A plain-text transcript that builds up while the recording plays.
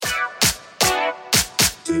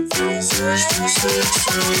Good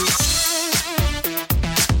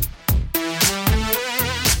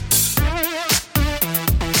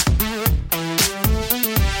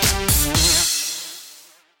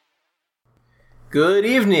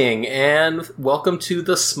evening, and welcome to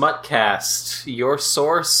the Smutcast, your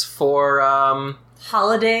source for,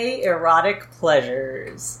 holiday erotic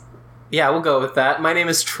pleasures. Yeah, we'll go with that. My name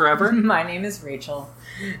is Trevor. My name is Rachel.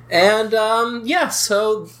 And,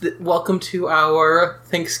 welcome to our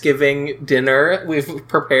Thanksgiving dinner we've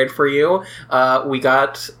prepared for you. We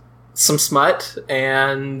got some smut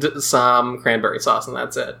and some cranberry sauce, and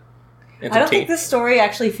that's it. And I don't think this story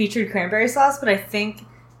actually featured cranberry sauce, but I think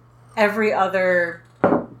every other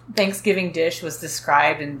Thanksgiving dish was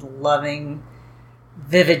described in loving,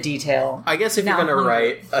 vivid detail. I guess if you're going to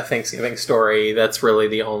write a Thanksgiving story, that's really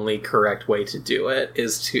the only correct way to do it,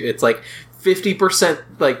 it's like 50%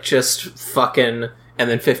 like just fucking, and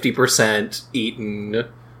then 50% eating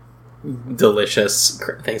delicious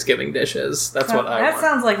Thanksgiving dishes. That's what I want. That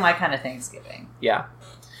sounds like my kind of Thanksgiving. Yeah.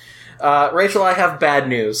 Rachel, I have bad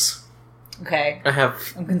news. Okay.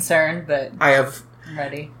 I'm concerned, but I'm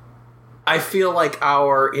ready. I feel like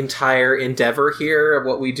our entire endeavor here,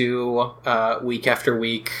 what we do week after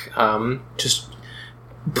week, just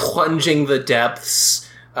plunging the depths,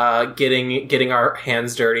 getting our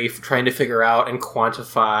hands dirty, trying to figure out and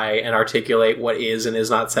quantify and articulate what is and is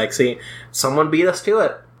not sexy. Someone beat us to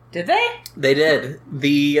it. Did they? They did.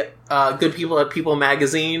 The good people at People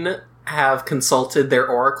Magazine have consulted their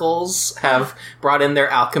oracles, have brought in their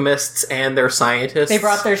alchemists and their scientists. They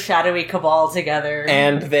brought their shadowy cabal together.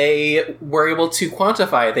 And they were able to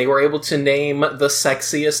quantify it. They were able to name the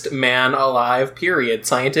sexiest man alive, period,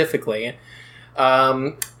 scientifically.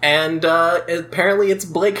 And apparently it's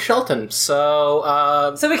Blake Shelton,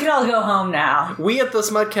 so we can all go home now. We at the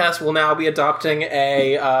Smutcast will now be adopting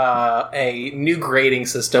a new grading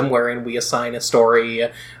system wherein we assign a story,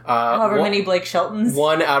 however many Blake Sheltons.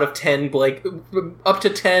 1 out of 10 up to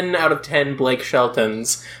 10 out of 10 Blake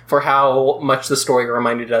Sheltons for how much the story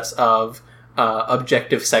reminded us of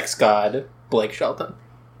objective sex god Blake Shelton.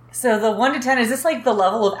 So the 1 to 10, is this like the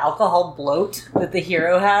level of alcohol bloat that the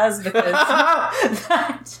hero has? Because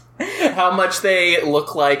how much they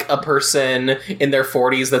look like a person in their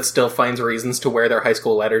 40s that still finds reasons to wear their high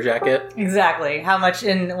school letter jacket? Exactly. How much,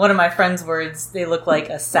 in one of my friend's words, they look like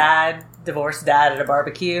a sad, divorced dad at a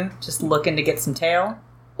barbecue, just looking to get some tail?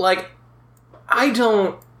 Like, I've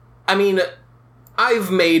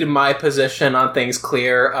made my position on things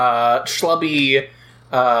clear. Schlubby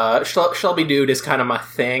dude is kind of my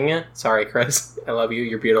thing. Sorry, Chris. I love you.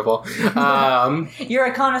 You're beautiful. You're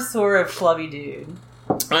a connoisseur of schlubby dude.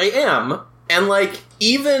 I am. And, like,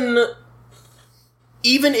 even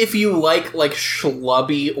if you like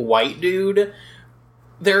schlubby white dude,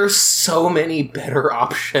 there's so many better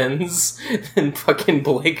options than fucking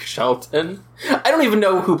Blake Shelton. I don't even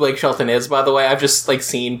know who Blake Shelton is, by the way. I've just, like,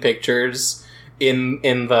 seen pictures in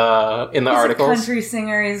the articles. He's a country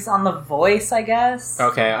singer. He's on The Voice, I guess.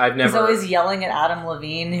 Okay, I've never... He's always yelling at Adam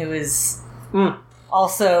Levine, who is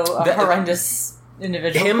also a horrendous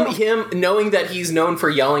individual. Him knowing that he's known for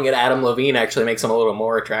yelling at Adam Levine actually makes him a little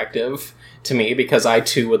more attractive to me, because I,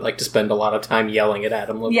 too, would like to spend a lot of time yelling at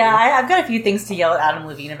Adam Levine. Yeah, I've got a few things to yell at Adam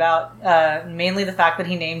Levine about. Mainly the fact that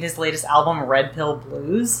he named his latest album Red Pill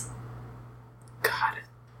Blues. God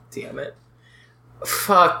damn it.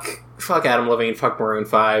 Fuck Adam Levine, fuck Maroon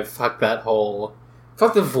 5, fuck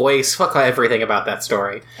The Voice, fuck everything about that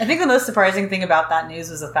story. I think the most surprising thing about that news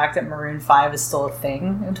was the fact that Maroon 5 is still a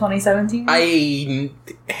thing in 2017. I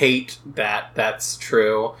hate that that's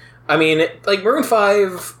true. I mean, like, Maroon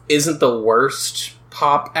 5 isn't the worst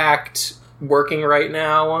pop act working right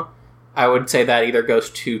now. I would say that either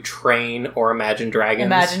goes to Train or Imagine Dragons.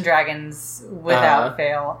 Imagine Dragons, without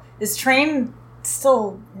fail. Is Train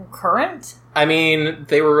still current? I mean,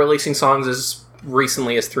 they were releasing songs as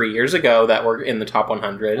recently as 3 years ago that were in the top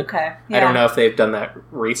 100. Okay, yeah. I don't know if they've done that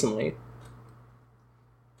recently.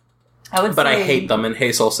 But I hate them, and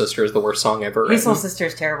Hey Soul Sister is the worst song ever written. Hey Soul Sister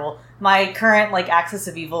is terrible. My current, Axis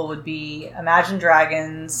of Evil would be Imagine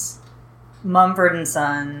Dragons, Mumford &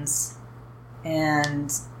 Sons,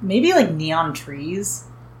 and maybe, Neon Trees.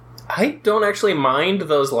 I don't actually mind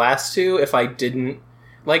those last two if I didn't...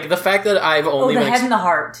 Like, the fact that I've only... The Head and the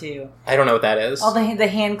Heart, too. I don't know what that is. All the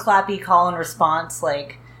hand-clappy call and response,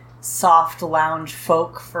 soft lounge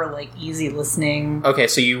folk for, easy listening. Okay,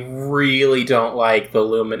 so you really don't like the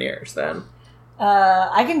Lumineers, then?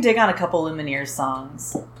 I can dig on a couple Lumineers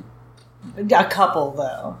songs. A couple,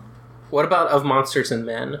 though. What about Of Monsters and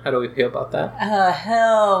Men? How do we feel about that?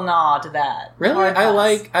 Hell no to that. Really? I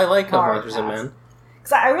like Of Monsters and Men.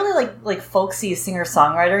 because I really like folksy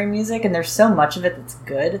singer-songwriter music, and there's so much of it that's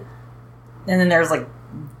good, and then there's like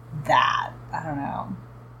that. I don't know.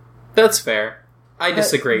 That's fair. I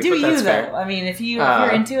disagree, but that's fair. Though? I mean, if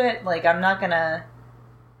you're into it, like I'm not gonna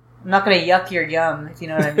yuck your yum, if you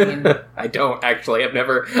know what I mean. I don't actually. I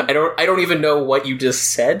don't even know what you just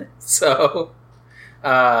said. So,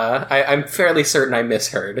 I'm fairly certain I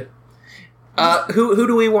misheard. Who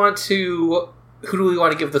do we want to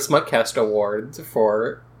give the Smutcast Award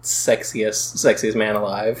for sexiest man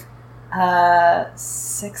alive?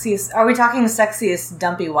 Sexiest. Are we talking sexiest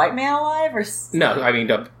dumpy white man alive, or no? I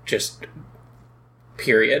mean, just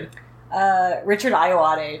period. Richard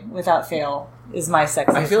Ayoade, without fail, is my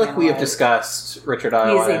sexiest. I feel like we alive. have discussed Richard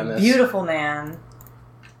Ayoade. He is a beautiful man.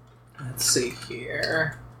 Let's see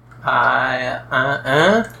here.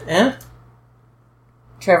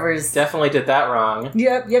 Trevor's definitely did that wrong.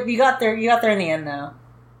 Yep. You got there. You got there in the end, though.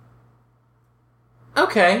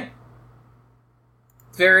 Okay.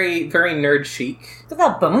 Very, very nerd chic. Look at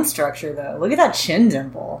that bone structure, though. Look at that chin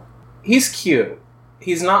dimple. He's cute.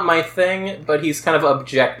 He's not my thing, but he's kind of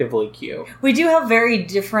objectively cute. We do have very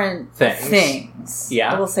different things.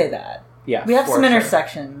 Yeah. I will say that. Yeah. We have some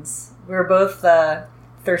intersections. We're both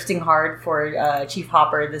thirsting hard for Chief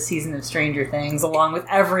Hopper this season of Stranger Things, along with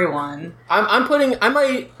everyone. I don't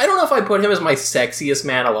know if I put him as my sexiest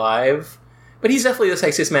man alive, but he's definitely the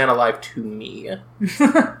sexiest man alive to me.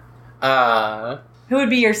 Who would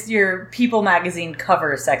be your People magazine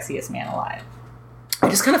cover sexiest man alive? I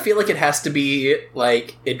just kind of feel like it has to be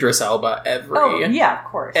like Idris Elba of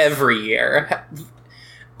course. Every year.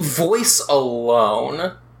 Voice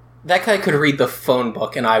alone. That guy could read the phone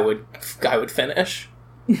book and I would finish.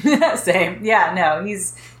 Same. Yeah, no,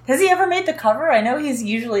 has he ever made the cover? I know he's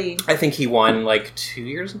usually... I think he won, 2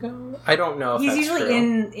 years ago? I don't know if he's that's usually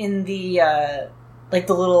true. in the,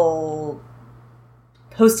 the little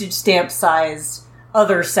postage stamp-sized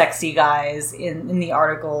other sexy guys in the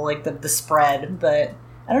article, the spread, but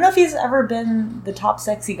I don't know if he's ever been the top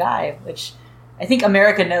sexy guy, which I think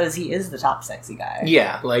America knows he is the top sexy guy.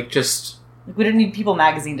 Yeah, just... we don't need People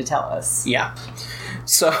magazine to tell us. Yeah.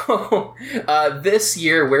 So, this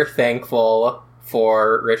year we're thankful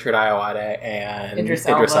for Richard Ayoade and Idris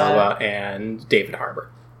Elba and David Harbour.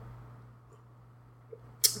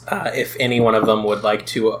 If any one of them would like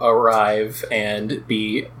to arrive and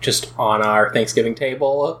be just on our Thanksgiving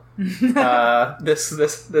table, this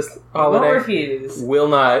holiday, we'll refuse.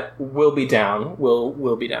 We'll be down.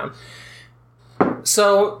 We'll be down.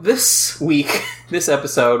 So this week, this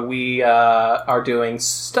episode, we are doing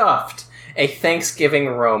Stuffed, a Thanksgiving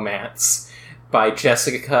romance by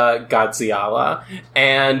Jessica Gadziala,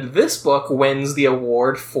 and this book wins the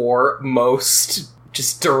award for most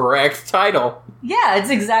just direct title. Yeah,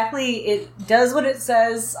 it does what it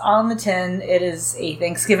says on the tin. It is a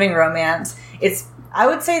Thanksgiving romance. I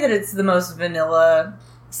would say that it's the most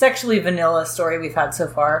sexually vanilla story we've had so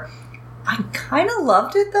far. I kind of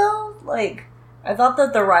loved it, though. I thought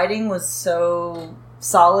that the writing was so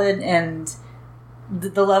solid, and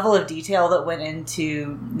the level of detail that went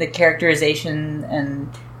into the characterization and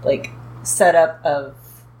setup of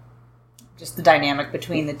just the dynamic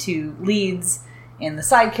between the two leads and the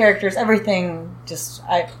side characters, everything,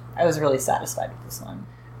 I was really satisfied with this one.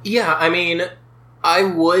 Yeah, I mean, I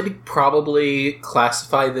would probably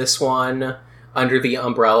classify this one under the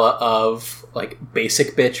umbrella of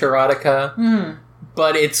basic bitch erotica.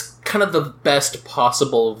 But it's kind of the best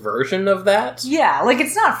possible version of that. Yeah,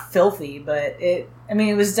 it's not filthy, but it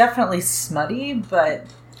was definitely smutty, but...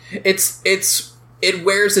 It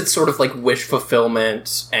wears its sort of, wish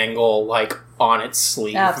fulfillment angle, on its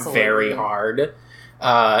sleeve. Absolutely. Very hard.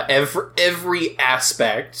 Every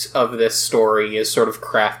aspect of this story is sort of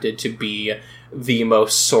crafted to be the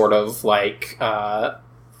most sort of,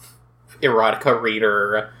 erotica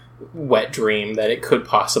reader wet dream that it could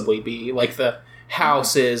possibly be. The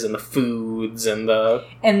houses and the foods and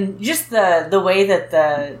just the way that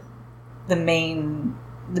the main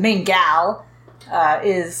gal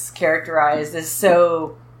is characterized is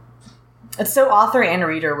so author and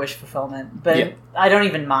reader wish fulfillment, but yeah. I don't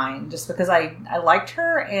even mind just because I liked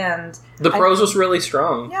her, and the prose was really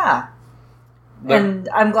strong. Yeah. And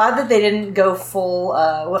I'm glad that they didn't go full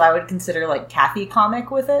what I would consider Kathy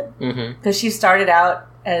comic with it, because she started out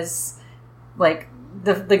as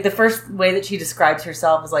the first way that she describes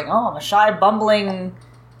herself is I'm a shy, bumbling,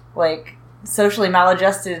 socially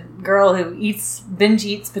maladjusted girl who binge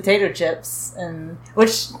eats potato chips, and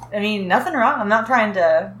which, nothing wrong. I'm not trying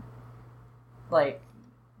to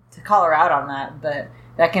call her out on that, but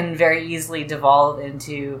that can very easily devolve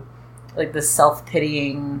into the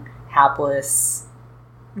self-pitying, hapless,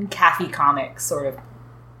 Kathy comic sort of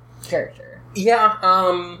character. Yeah,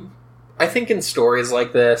 I think in stories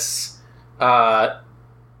like this, there's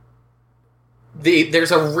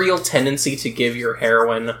a real tendency to give your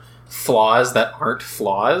heroine flaws that aren't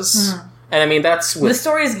flaws. Mm-hmm. And I mean, that's... The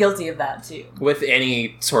story is guilty of that, too. With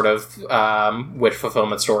any sort of wish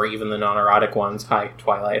fulfillment story, even the non-erotic ones. Hi,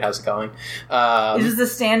 Twilight, how's it going? It is the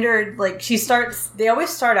standard, like, they always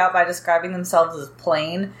start out by describing themselves as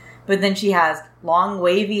plain, but then she has long,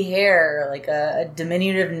 wavy hair, like a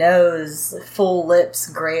diminutive nose, full lips,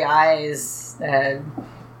 gray eyes.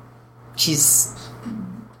 She's...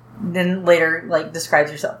 Then later, like, describes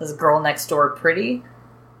herself as girl next door pretty.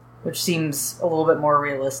 Which seems a little bit more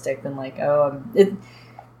realistic than, like,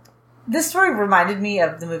 this story reminded me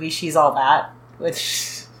of the movie She's All That,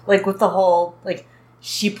 which, like, with the whole, like,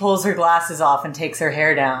 she pulls her glasses off and takes her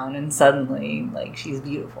hair down, and suddenly, like, she's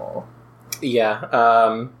beautiful.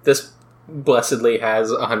 Yeah, this blessedly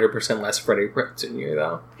has 100% less Freddie Prinze in you,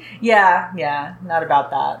 though. Yeah, not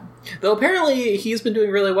about that. Though apparently he's been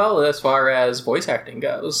doing really well as far as voice acting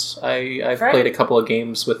goes. I've played a couple of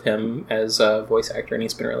games with him as a voice actor, and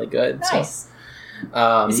he's been really good. Nice.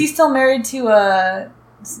 So, is he still married to,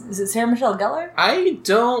 is it Sarah Michelle Gellar? I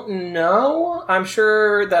don't know. I'm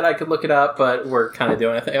sure that I could look it up, but we're kind of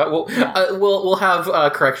doing a thing. We'll have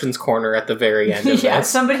a corrections corner at the very end of this.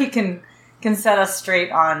 Somebody can set us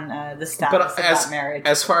straight on the status of that marriage.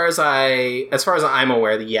 As far as I'm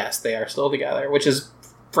aware, yes, they are still together, which is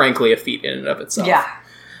frankly a feat in and of itself. Yeah.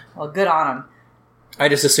 Well, good on them. I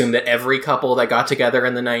just assume that every couple that got together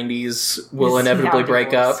in the 90s will inevitably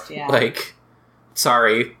break up. Yeah. Like,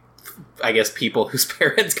 sorry, I guess people whose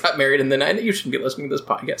parents got married in the 90s. You shouldn't be listening to this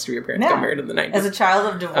podcast if your parents got married in the 90s. As a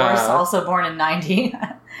child of divorce, also born in 90,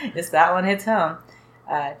 yes, that one hits home.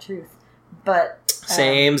 Truth. But...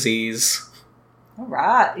 Samesies. All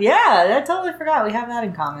right. Yeah, I totally forgot. We have that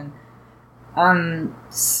in common.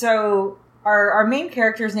 So... Our main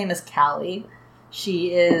character's name is Callie.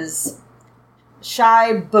 She is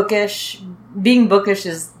shy, bookish. Being bookish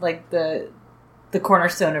is like the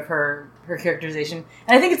cornerstone of her characterization,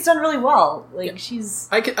 and I think it's done really well. Like she's,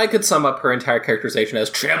 I could sum up her entire characterization as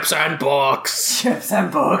chips and books. Chips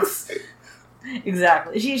and books.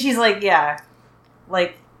 Exactly. She's like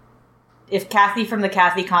like if Kathy from the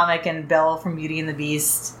Kathy comic and Belle from Beauty and the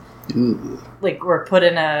Beast, like were put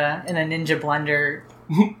in a ninja blender.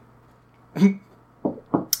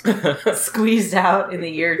 Squeezed out in the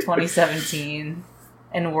year 2017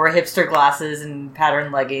 and wore hipster glasses and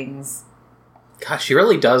patterned leggings. Gosh, she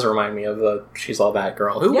really does remind me of the She's All That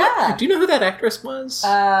girl. Do you know who that actress was?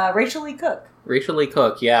 Rachel Lee Cook. Rachel Lee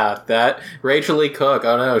Cook, yeah. That Rachel Lee Cook.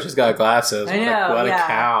 Oh no, she's got glasses. I know, what a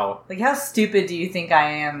cow. Like, how stupid do you think I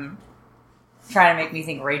am trying to make me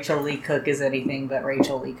think Rachel Lee Cook is anything but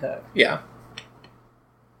Rachel Lee Cook? Yeah.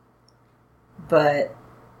 But...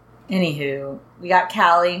 Anywho, we got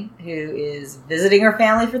Callie, who is visiting her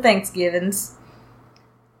family for Thanksgivings,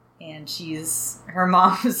 and her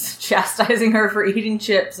mom's chastising her for eating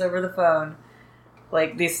chips over the phone.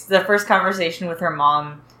 Like, the first conversation with her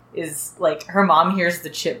mom is, like, her mom hears the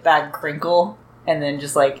chip bag crinkle, and then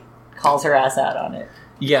just, like, calls her ass out on it.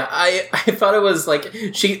 Yeah, I thought it was, like,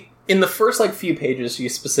 in the first, like, few pages, she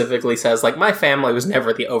specifically says, like, my family was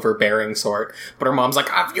never the overbearing sort. But her mom's like,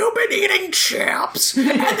 have you been eating chips? And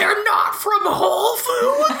they're not from Whole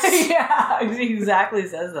Foods? Yeah, he exactly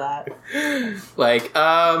says that. Like,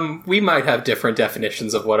 we might have different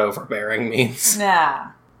definitions of what overbearing means.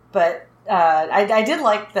 Yeah. But, I did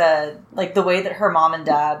like the way that her mom and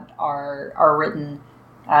dad are written.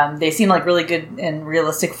 They seem like really good and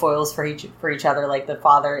realistic foils for each other. Like, the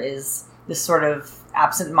father is this sort of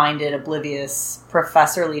absent-minded, oblivious,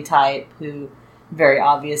 professorly type who very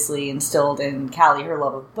obviously instilled in Callie her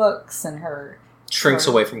love of books and her... Shrinks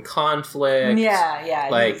away from conflict. Yeah.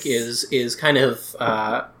 Like, is kind of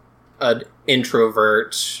an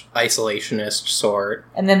introvert, isolationist sort.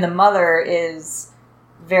 And then the mother is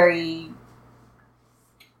very...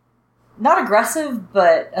 not aggressive,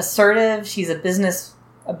 but assertive. She's a business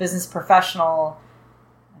professional.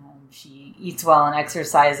 She eats well and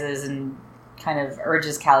exercises and kind of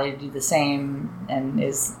urges Callie to do the same, and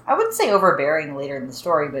is, I wouldn't say overbearing later in the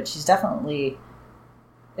story, but she's definitely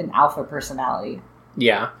an alpha personality.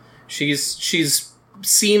 Yeah. She's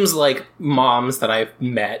seems like moms that I've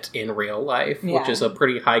met in real life, which is a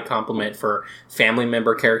pretty high compliment for family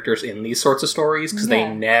member characters in these sorts of stories, because they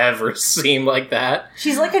never seem like that.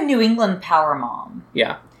 She's like a New England power mom.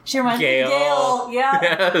 Yeah. She reminds me of Gail. Yeah.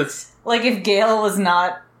 Yes. Like, if Gail was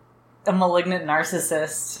not a malignant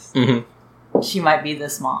narcissist, she might be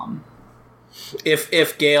this mom.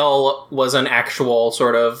 If Gail was an actual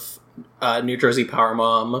sort of New Jersey power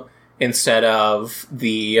mom instead of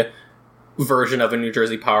the version of a New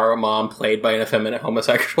Jersey Power mom played by an effeminate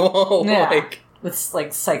homosexual. Yeah. Like, with,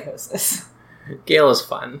 like, psychosis. Gail is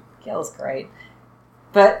fun. Gail is great.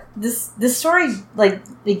 But this story, like,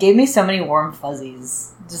 it gave me so many warm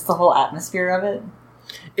fuzzies. Just the whole atmosphere of it.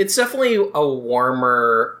 It's definitely a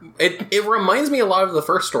warmer... It reminds me a lot of the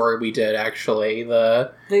first story we did, actually.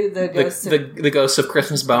 The Ghosts of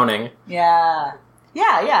Christmas Boning. Yeah.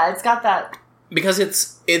 Yeah, it's got that... Because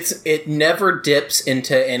it never dips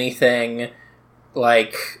into anything,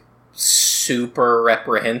 like, super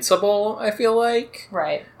reprehensible, I feel like.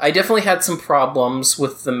 Right. I definitely had some problems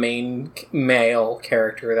with the main male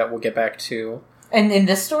character that we'll get back to. And in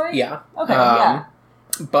this story? Yeah. Okay, yeah.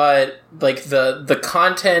 But, like, the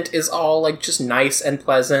content is all, like, just nice and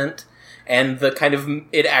pleasant, and the kind of...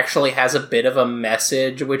 It actually has a bit of a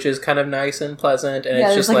message, which is kind of nice and pleasant, and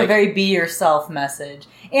it's just, like, a very be-yourself message.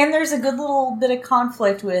 And there's a good little bit of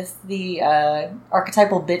conflict with the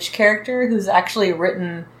archetypal bitch character, who's actually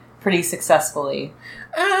written pretty successfully.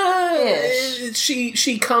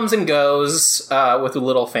 She comes and goes with a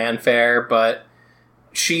little fanfare, but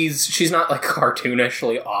she's not, like,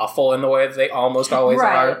 cartoonishly awful in the way that they almost always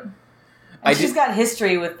are. And she's got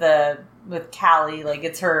history with Callie. Like,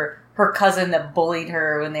 it's her cousin that bullied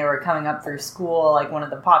her when they were coming up through school, like one of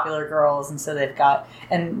the popular girls, and so they've got...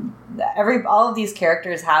 And all of these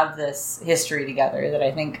characters have this history together that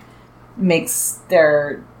I think makes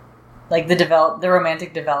their... Like, the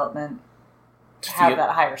romantic development have that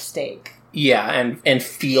higher stake. Yeah, and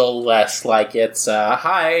feel less like it's,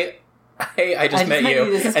 hi, hey, I just met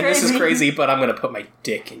you, this is crazy, but I'm gonna put my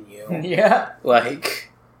dick in you. Yeah. Like,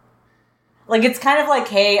 it's kind of like,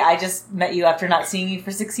 hey, I just met you after not seeing you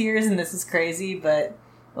for 6 years, and this is crazy, but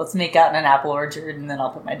let's make out in an apple orchard, and then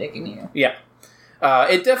I'll put my dick in you. Yeah.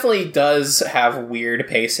 It definitely does have weird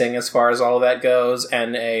pacing as far as all of that goes,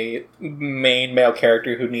 and a main male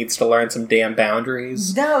character who needs to learn some damn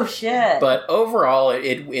boundaries. No shit. But overall,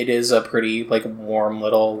 it is a pretty, like, warm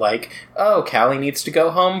little, like, oh, Callie needs to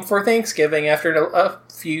go home for Thanksgiving after a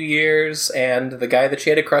few years, and the guy that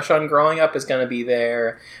she had a crush on growing up is going to be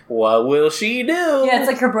there. What will she do? Yeah, it's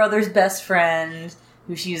like her brother's best friend,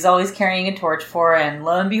 who she's always carrying a torch for, and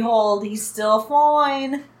lo and behold, he's still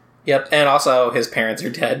fine. Yep, and also his parents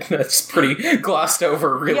are dead. That's pretty glossed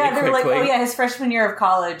over really quickly. Yeah, they're like, oh yeah, his freshman year of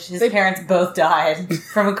college, his parents both died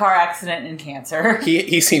from a car accident and cancer.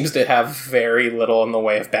 He seems to have very little in the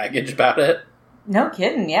way of baggage about it. No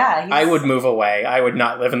kidding, yeah. I would move away. I would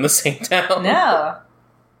not live in the same town. No.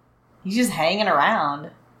 He's just hanging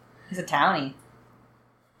around. He's a townie.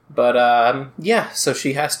 But, yeah, so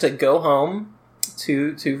she has to go home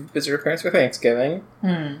to visit her parents for Thanksgiving.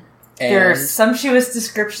 There are sumptuous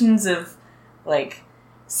descriptions of, like,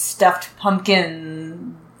 stuffed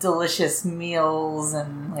pumpkin, delicious meals,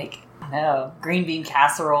 and, like, I don't know, green bean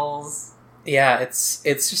casseroles. Yeah, it's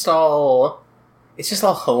just all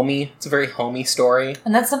homey. It's a very homey story.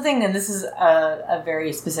 And that's something, and this is a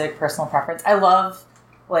very specific personal preference. I love,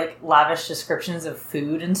 like, lavish descriptions of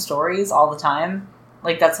food and stories all the time.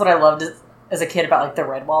 Like, that's what I loved as a kid about, like, the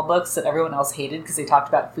Redwall books that everyone else hated because they talked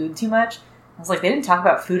about food too much. I was like, they didn't talk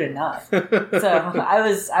about food enough. So I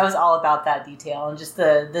was all about that detail and just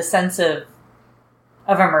the sense of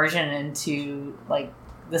immersion into, like,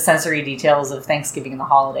 the sensory details of Thanksgiving and the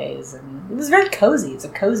holidays. And it was very cozy. It's a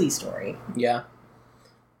cozy story. Yeah.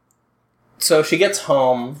 So she gets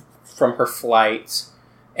home from her flight,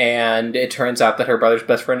 and it turns out that her brother's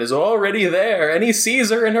best friend is already there, and he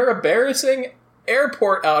sees her in her embarrassing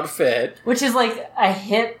airport outfit. Which is, like, a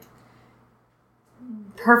hip,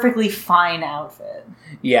 perfectly fine outfit.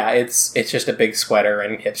 Yeah, it's just a big sweater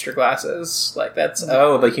and hipster glasses. Like, that's,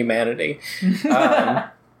 the humanity.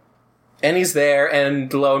 And he's there,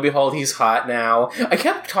 and lo and behold, he's hot now. I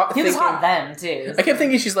kept thinking... He was hot then, too. I kept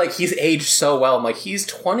thinking he's aged so well. I'm like, he's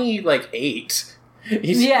 28.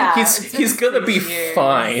 He's gonna be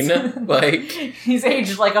fine. Like, he's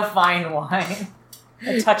aged like a fine wine.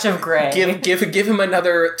 A touch of gray. Give him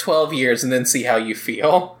another 12 years and then see how you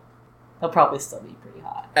feel. He'll probably still be pretty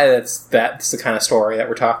hot. That's the kind of story that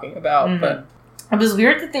we're talking about. Mm-hmm. But it was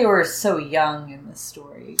weird that they were so young in this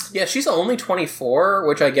story. Yeah, she's only 24,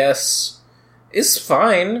 which I guess is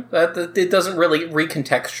fine. That it doesn't really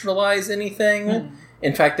recontextualize anything.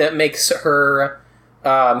 In fact, that makes her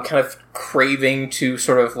kind of craving to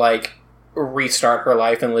sort of, like, restart her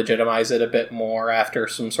life and legitimize it a bit more after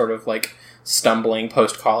some sort of, like, stumbling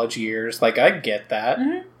post-college years. Like, I get that.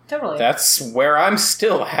 Mm-hmm. Totally. That's where I'm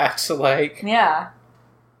still at. Like, yeah.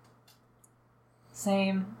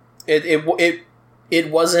 Same. It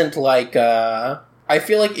wasn't like, I I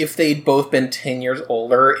feel like if they'd both been 10 years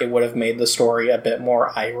older, it would have made the story a bit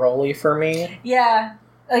more eye-rolly for me. Yeah.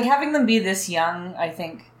 Like, having them be this young, I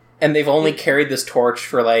think... And they've only carried this torch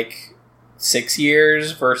for, like, 6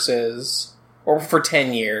 years versus... Or for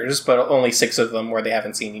 10 years, but only 6 of them where they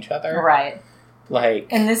haven't seen each other. Right. Like...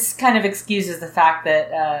 And this kind of excuses the fact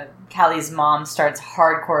that Callie's mom starts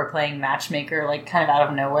hardcore playing matchmaker, like, kind of out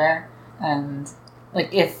of nowhere. And,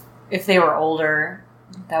 like, if they were older,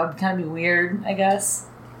 that would kind of be weird, I guess.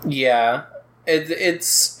 Yeah.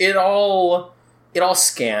 It all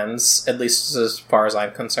scans, at least as far as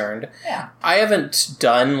I'm concerned. Yeah. I haven't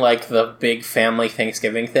done, like, the big family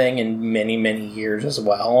Thanksgiving thing in many, many years as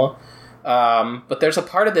well. But there's a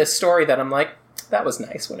part of this story that I'm like, that was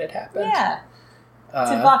nice when it happened. Yeah.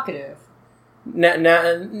 It's evocative.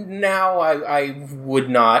 Now I would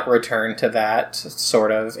not return to that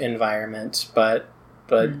sort of environment, but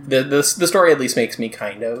the story at least makes me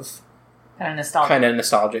kind of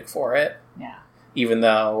nostalgic for it. Yeah. Even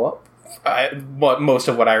though most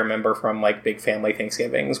of what I remember from, like, big family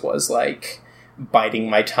Thanksgivings was, like, biting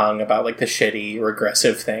my tongue about, like, the shitty,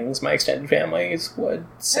 regressive things my extended families would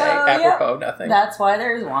say apropos nothing. That's why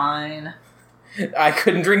there's wine. I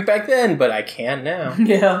couldn't drink back then, but I can now.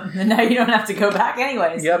 Yeah, and now you don't have to go back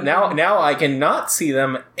anyways. Yep, now I can not see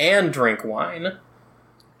them and drink wine.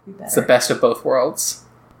 It's the best of both worlds.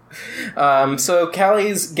 So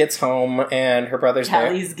Callie's gets home, and her brother's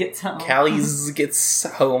Callie's gets home. Callie's gets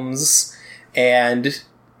homes, and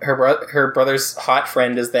her brother's hot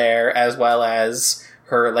friend is there, as well as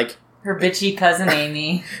her, like... Her bitchy cousin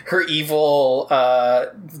Amy. Her evil,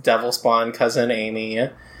 devil spawn cousin Amy,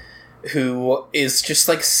 who is just,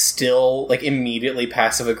 like, still, like, immediately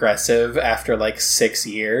passive-aggressive after, like, 6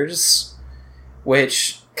 years.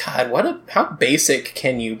 Which, God, how basic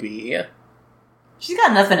can you be? She's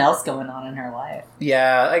got nothing else going on in her life.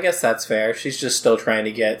 Yeah, I guess that's fair. She's just still trying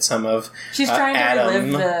to get some of She's trying to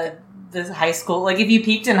relive the high school. Like, if you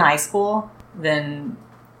peaked in high school, then...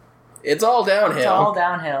 It's all downhill. It's all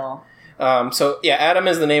downhill. So, yeah, Adam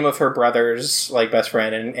is the name of her brother's, like, best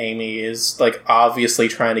friend, and Amy is, like, obviously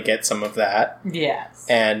trying to get some of that. Yes.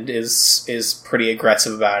 And is pretty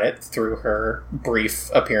aggressive about it through her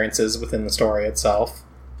brief appearances within the story itself.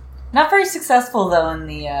 Not very successful, though, in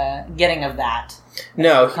the getting of that.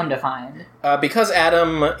 No. Come to find. Because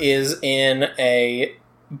Adam is in a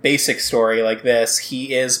basic story like this,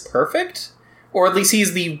 he is perfect. Or at least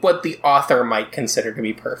he's what the author might consider to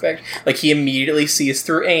be perfect. Like, he immediately sees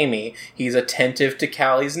through Amy. He's attentive to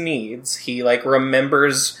Callie's needs. He, like,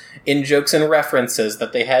 remembers in-jokes and references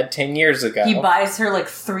that they had 10 years ago. He buys her, like,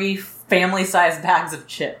 3 family-sized bags of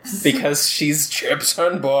chips. Because she's chips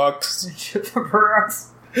and books. Chips and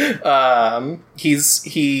books.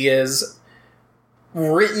 He is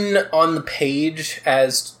written on the page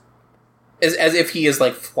as if he is,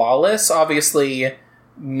 like, flawless. Obviously,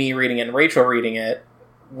 me reading it and Rachel reading it,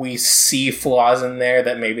 we see flaws in there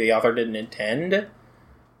that maybe the author didn't intend.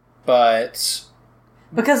 But...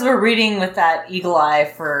 Because we're reading with that eagle eye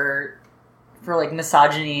for like,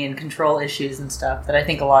 misogyny and control issues and stuff that I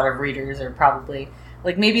think a lot of readers are probably...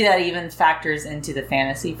 Like, maybe that even factors into the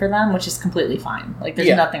fantasy for them, which is completely fine. Like,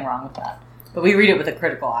 there's nothing wrong with that. But we read it with a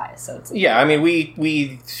critical eye, so it's... Yeah, I mean,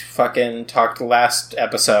 we fucking talked last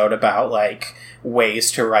episode about, like,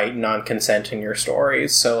 ways to write non-consent in your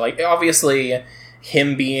stories. So, like, obviously,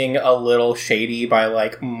 him being a little shady by,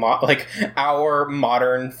 like, our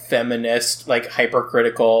modern feminist, like,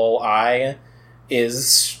 hypercritical eye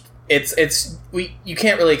is... You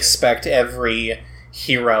can't really expect every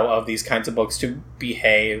hero of these kinds of books to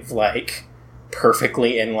behave, like,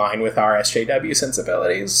 perfectly in line with our SJW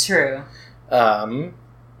sensibilities. True.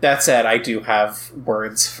 That said, I do have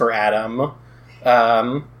words for Adam.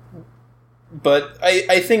 But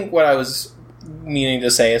I think what I was meaning to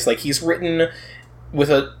say is, like, he's written with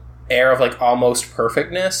an air of, like, almost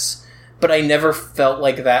perfectness, but I never felt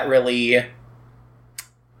like that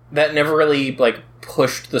never really, like,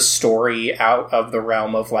 pushed the story out of the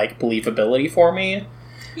realm of, like, believability for me.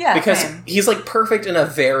 Yeah, because same. He's, like, perfect in a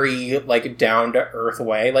very, like, down-to-earth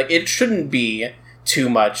way. Like, it shouldn't be too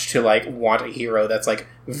much to, like, want a hero that's, like,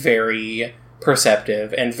 very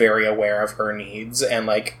perceptive and very aware of her needs and,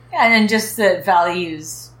 like... Yeah, and then just that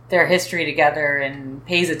values their history together and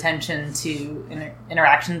pays attention to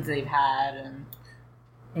interactions they've had. And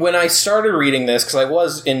when I started reading this, because I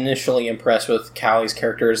was initially impressed with Callie's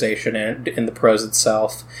characterization and in the prose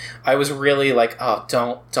itself, I was really like, oh,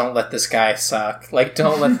 don't let this guy suck. Like,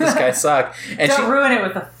 don't let this guy suck. And don't ruin it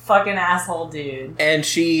with a fucking asshole dude. And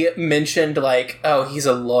she mentioned, like, oh, he's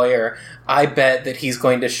a lawyer. I bet that he's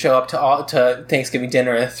going to show up to Thanksgiving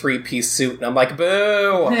dinner in a 3-piece suit. And I'm like,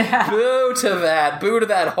 boo! Yeah. Boo to that! Boo to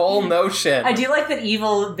that whole notion! I do like that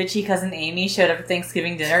evil, bitchy cousin Amy showed up at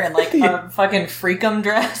Thanksgiving dinner in, like, a fucking freakum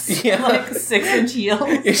dress. Yeah. Like, 6-inch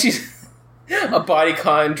heels. Yeah, she's a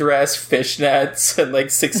bodycon dress, fishnets, and, like,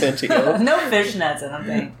 6-inch heels. No fishnets, I don't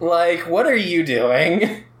think. Like, what are you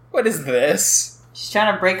doing? What is this? She's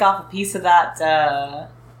trying to break off a piece of that,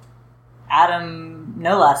 Adam,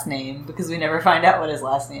 no last name, because we never find out what his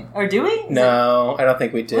last name. Or do we? No, I don't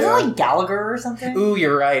think we do. Was it like Gallagher or something? Ooh,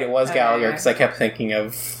 you're right. It was Okay. Gallagher, because I kept thinking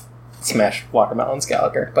of Smash Watermelon's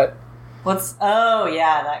Gallagher, but... Oh,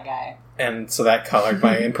 yeah, that guy. And so that colored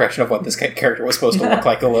my impression of what this character was supposed to look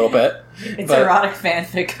like a little bit. It's erotic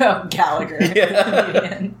fanfic about Gallagher.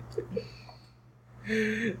 Yeah.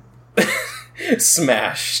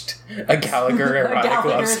 Smashed. A Gallagher erotic Gallagher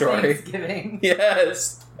love story. Thanksgiving.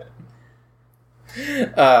 Yes.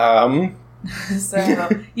 So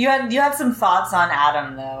you had some thoughts on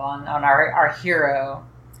Adam though, on our hero.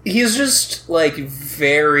 He's just like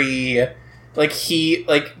very like he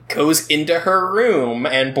like goes into her room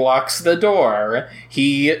and blocks the door.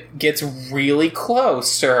 He gets really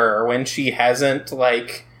close to her when she hasn't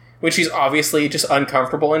like when she's obviously just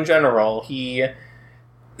uncomfortable in general. He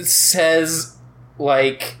says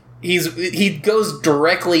like he goes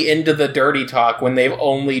directly into the dirty talk when they've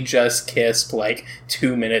only just kissed like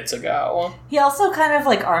 2 minutes ago. He also kind of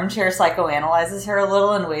like armchair psychoanalyzes her a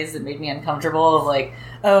little in ways that made me uncomfortable of like,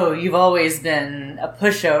 oh, you've always been a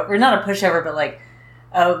pushover, or not a pushover, but like,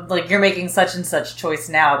 oh, like you're making such and such choice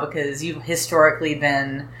now because you've historically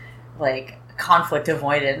been like conflict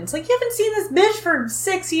avoidant. And it's like, you haven't seen this bitch for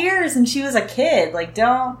 6 years and she was a kid. Like,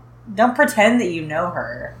 don't pretend that you know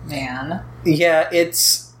her, man. Yeah,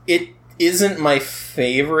 it isn't my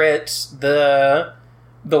favorite, the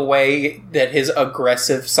way that his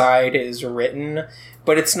aggressive side is written,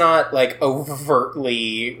 but it's not, like,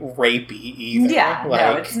 overtly rapey either. Yeah, like,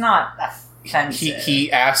 no, it's not offensive.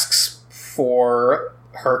 He asks for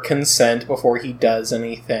her consent before he does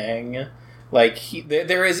anything. Like,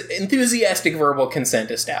 there is enthusiastic verbal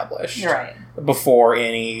consent established. Right. Before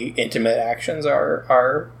any intimate actions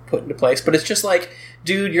are put into place. But it's just like,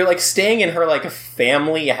 dude, you're like staying in her like a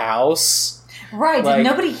family house. Right, like, did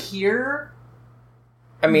nobody hear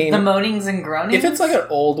I mean, the moanings and groanings? if it's like an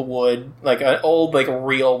old wood, like an old like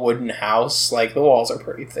real wooden house, like the walls are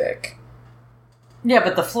pretty thick. Yeah,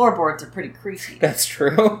 but the floorboards are pretty creaky. That's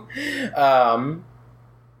true.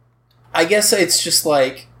 I guess it's just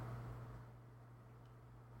like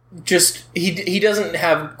he doesn't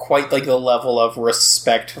have quite like the level of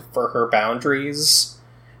respect for her boundaries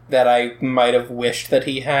that I might have wished that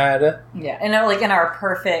he had. Yeah, and like in our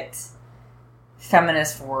perfect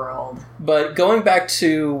feminist world. But going back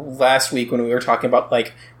to last week when we were talking about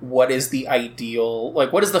like what is the ideal,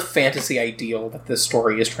 like what is the fantasy ideal that this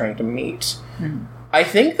story is trying to meet, I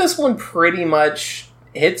think this one pretty much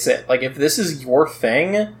hits it. Like if this is your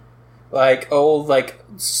thing, like old like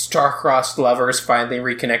star-crossed lovers finally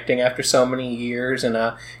reconnecting after so many years in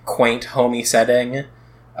a quaint homey setting,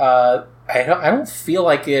 I don't feel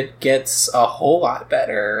like it gets a whole lot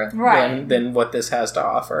better than what this has to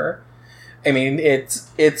offer. I mean,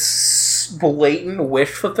 it's blatant wish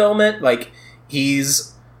fulfillment. Like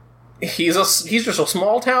he's just a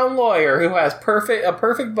small town lawyer who has a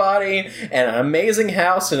perfect body and an amazing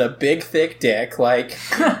house and a big thick dick. Like,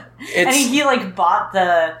 and he like bought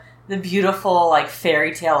the beautiful like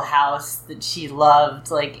fairy tale house that she loved,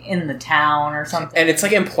 like in the town or something. And it's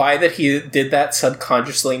like implied that he did that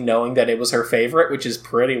subconsciously, knowing that it was her favorite, which is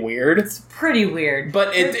pretty weird. It's pretty weird,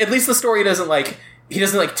 but at least the story doesn't like. He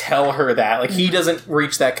doesn't, like, tell her that. Like, he doesn't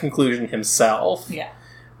reach that conclusion himself. Yeah.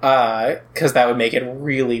 Because that would make it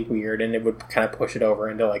really weird, and it would kind of push it over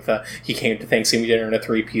into, like, he came to Thanksgiving dinner in a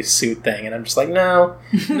 3-piece suit thing, and I'm just like, no,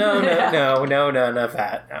 none of that,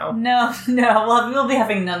 no. No, we'll be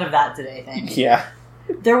having none of that today, thanks. Yeah.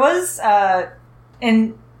 There was,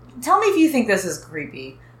 and tell me if you think this is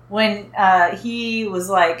creepy, when he was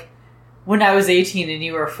like, when I was 18 and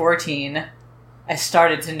you were 14, I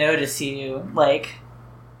started to notice you, like,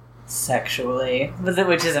 sexually,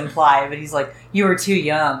 which is implied, but he's like, you were too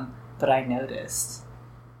young, but I noticed.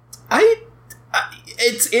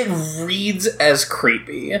 It reads as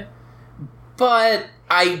creepy, but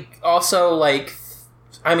I also, like,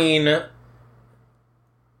 I mean,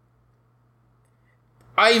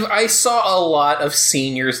 I saw a lot of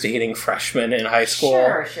seniors dating freshmen in high school.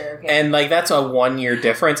 Sure, okay. And, like, that's a 1-year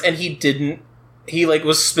difference, and he didn't he, like,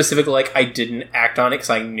 was specifically like, I didn't act on it because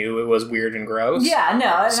I knew it was weird and gross. Yeah,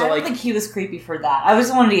 no, So, I don't like, think he was creepy for that. I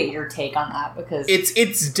just wanted to get your take on that, because...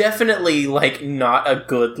 It's definitely, like, not a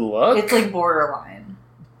good look. It's, like, borderline.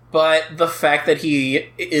 But the fact that he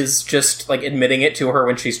is just, like, admitting it to her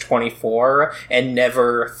when she's 24 and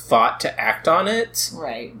never thought to act on it...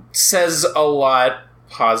 Right. ...says a lot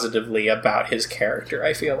positively about his character,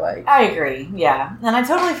 I feel like. I agree, yeah. And I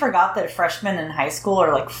totally forgot that freshmen in high school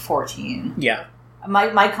are, like, 14. Yeah.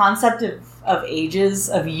 My concept of ages,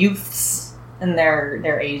 of youths and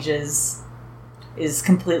their ages, is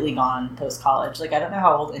completely gone post-college. Like, I don't know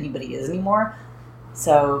how old anybody is anymore.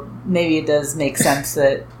 So maybe it does make sense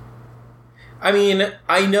that... I mean,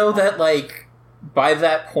 I know that, like, by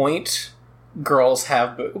that point, girls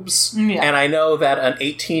have boobs. Yeah. And I know that an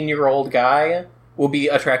 18-year-old guy will be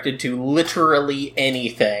attracted to literally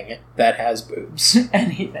anything that has boobs.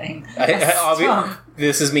 Anything.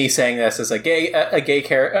 This is me saying this as a gay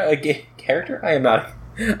character. I am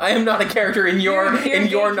not a character in your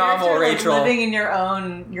novel, Rachel. Like, living in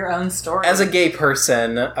your own story. As a gay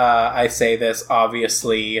person, I say this.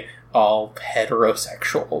 Obviously, all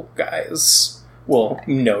heterosexual guys will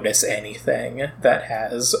notice anything that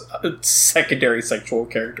has secondary sexual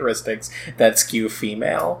characteristics that skew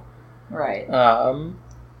female. Right.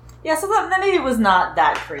 Yeah, so that maybe it was not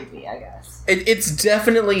that creepy, I guess. It's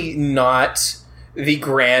definitely not the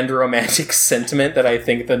grand romantic sentiment that I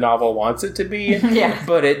think the novel wants it to be. Yeah.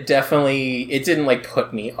 But it didn't, like,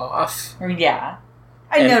 put me off. Yeah.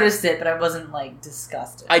 I noticed it, but I wasn't, like,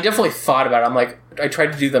 disgusted. I definitely thought about it. I'm like, I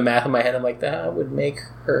tried to do the math in my head. I'm like, that would make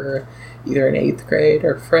her either an 8th grade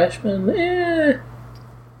or freshman.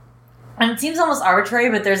 And it seems almost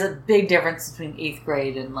arbitrary, but there's a big difference between 8th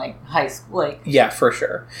grade and, like, high school. Like, yeah, for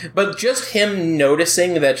sure. But just him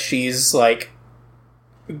noticing that she's, like,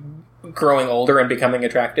 growing older and becoming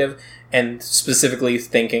attractive, and specifically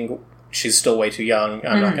thinking she's still way too young,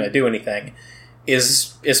 I'm not going to do anything,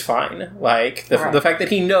 is fine. Like, the fact that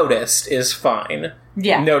he noticed is fine.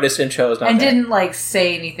 Yeah. Noticed and chose not to. And didn't, like,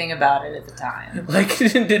 say anything about it at the time. Like,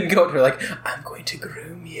 didn't go to her like, I'm going to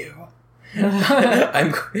groom you. You're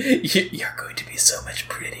going to be so much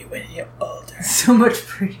pretty when you're older. So much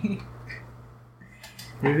pretty.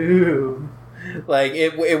 Ooh. Like,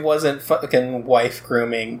 it wasn't fucking wife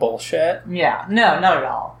grooming bullshit. Yeah, no, not at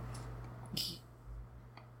all.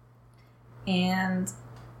 And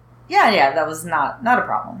yeah, that was not a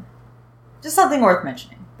problem. Just something worth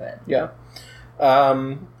mentioning, but yeah.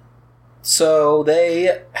 So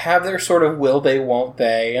they have their sort of will they, won't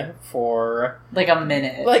they for... like a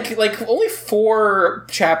minute. Like only 4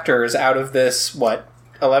 chapters out of this,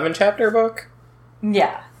 11 chapter book?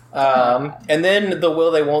 Yeah. And then the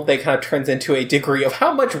will they, won't they kind of turns into a degree of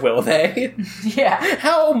how much will they? Yeah.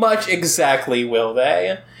 How much exactly will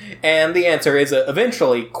they? And the answer is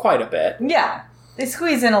eventually quite a bit. Yeah. They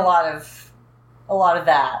squeeze in a lot of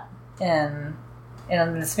that in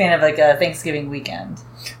the span of like a Thanksgiving weekend.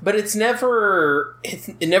 But it never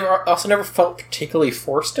felt particularly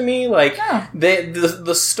forced to me. Like,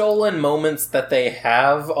 the stolen moments that they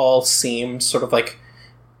have all seem sort of like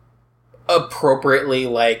appropriately,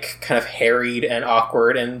 like, kind of harried and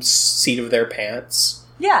awkward and seat of their pants.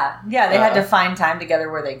 Yeah, they had to find time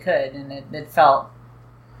together where they could, and it felt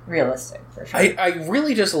realistic, for sure. I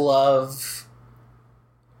really just love...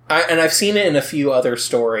 and I've seen it in a few other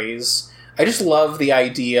stories... I just love the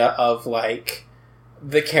idea of, like,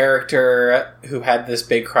 the character who had this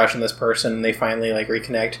big crush on this person and they finally, like,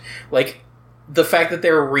 reconnect. Like, the fact that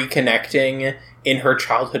they're reconnecting in her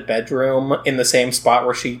childhood bedroom in the same spot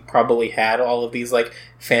where she probably had all of these, like,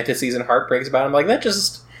 fantasies and heartbreaks about him. Like, that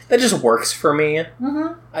just works for me.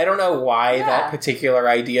 Mm-hmm. I don't know why that particular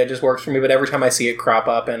idea just works for me, but every time I see it crop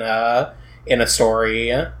up in a story,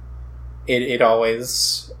 it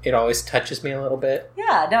always touches me a little bit.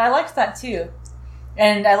 Yeah, no, I liked that too.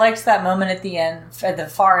 And I liked that moment at the end, at the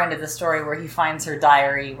far end of the story, where he finds her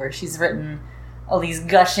diary, where she's written all these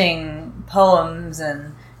gushing poems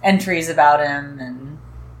and entries about him, and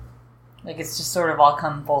like it's just sort of all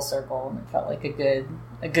come full circle, and it felt like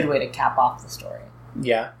a good way to cap off the story.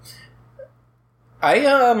 Yeah. I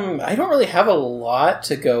don't really have a lot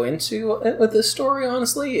to go into with this story,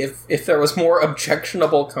 honestly. If there was more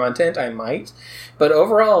objectionable content, I might. But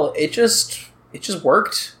overall, it just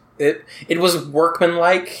worked. It was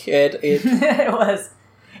workmanlike. It It was.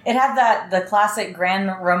 It had the classic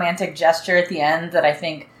grand romantic gesture at the end that I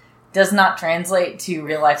think does not translate to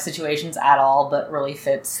real life situations at all, but really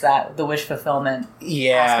fits the wish fulfillment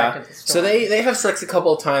aspect of the story. So they have sex a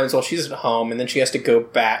couple of times while she's at home, and then she has to go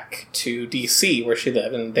back to DC where she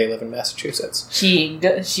lives, and they live in Massachusetts. She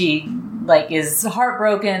like is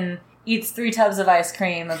heartbroken eats 3 tubs of ice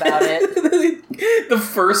cream about it. The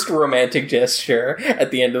first romantic gesture at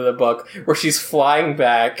the end of the book, where she's flying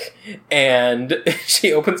back and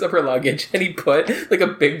she opens up her luggage and he put like a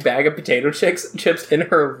big bag of potato chips in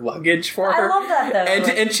her luggage for her. I love that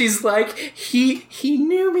though. And she's like, he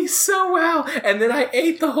knew me so well, and then I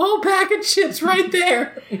ate the whole bag of chips right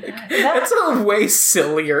there. That's a way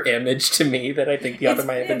sillier image to me that I think the author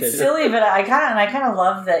might have intended. It's silly, but I kind of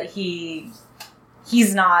love that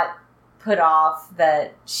he's not put off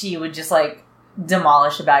that she would just like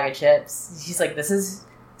demolish a bag of chips. She's like, this is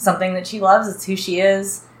something that she loves. It's who she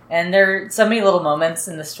is. And there are so many little moments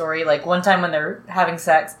in the story. Like one time when they're having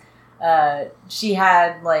sex, she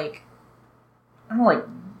had like, I don't know, like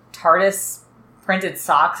TARDIS printed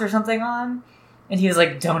socks or something on. And he was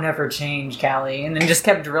like, don't ever change, Callie. And then just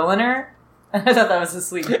kept drilling her. And I thought that was a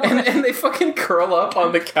sweet moment. And they fucking curl up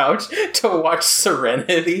on the couch to watch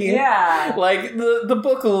Serenity. Yeah. Like, the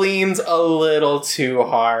book leans a little too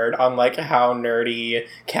hard on, like, how nerdy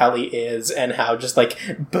Callie is and how just, like,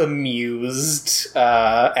 bemused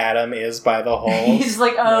Adam is by the whole He's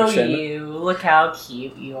like, oh, notion. you. Look how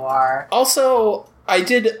cute you are. Also, I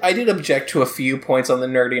did object to a few points on the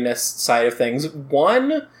nerdiness side of things.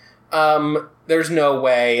 One, there's no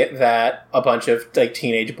way that a bunch of like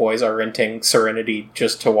teenage boys are renting Serenity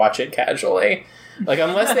just to watch it casually. Like,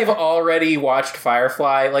 unless they've already watched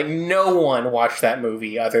Firefly, like, no one watched that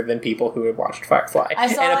movie other than people who had watched Firefly. I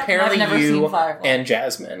saw and it, apparently and I've never you seen Firefly. and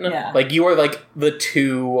Jasmine. Yeah. Like, you are like the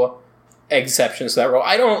two exceptions to that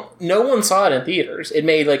rule. No one saw it in theaters. It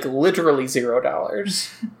made like literally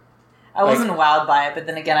 $0. I wasn't wowed by it, but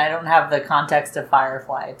then again, I don't have the context of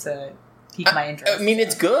Firefly to pique my interest. I mean,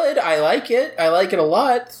 it's good. I like it. I like it a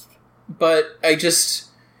lot. But I just...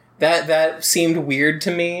 That seemed weird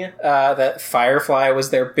to me. That Firefly was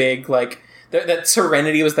their big, like... That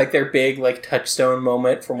Serenity was, like, their big, like, touchstone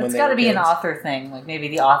moment from when they were It's gotta be kids. an author thing. Like, maybe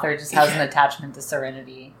the author just has an attachment to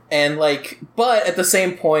Serenity. And, like... But at the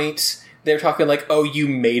same point... They're talking like, oh, you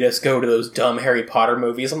made us go to those dumb Harry Potter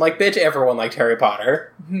movies. I'm like, bitch, everyone liked Harry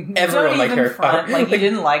Potter. Everyone liked Harry Potter. Like, you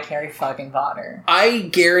didn't like Harry fucking Potter. I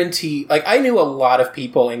guarantee, like, I knew a lot of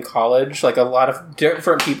people in college, like, a lot of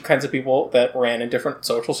different kinds of people that ran in different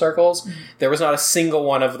social circles. There was not a single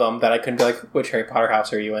one of them that I couldn't be like, which Harry Potter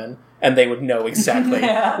house are you in? And they would know exactly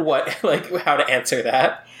how to answer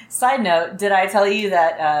that. Side note, did I tell you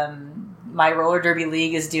that, my roller derby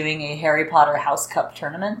league is doing a Harry Potter House Cup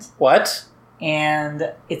tournament? What?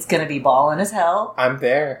 And it's gonna be ballin' as hell. I'm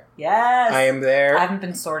there. Yes! I am there. I haven't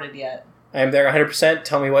been sorted yet. I am there 100%.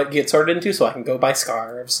 Tell me what to get sorted into so I can go buy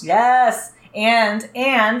scarves. Yes! And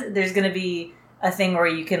there's gonna be a thing where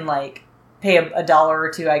you can, like, pay $1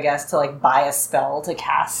 or $2, I guess, to, like, buy a spell to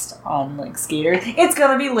cast on, like, skaters. It's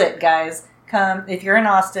gonna be lit, guys. Come, if you're in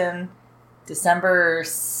Austin, December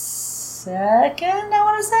 2nd, I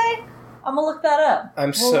want to say? I'm gonna look that up.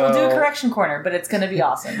 We'll do a correction corner, but it's gonna be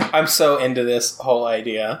awesome. I'm so into this whole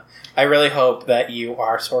idea. I really hope that you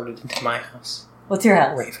are sorted into my house. What's your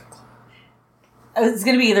house? Ravenclaw. It's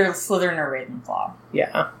gonna be either Slytherin or Ravenclaw.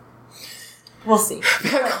 Yeah. We'll see.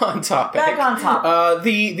 Back on topic.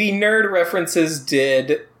 The nerd references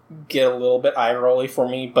did get a little bit eye-rolly for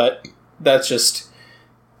me, but that's just,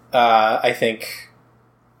 I think,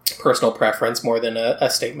 personal preference more than a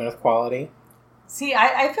statement of quality. See,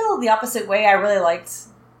 I feel the opposite way. I really liked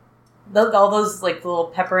all those, like, little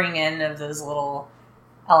peppering in of those little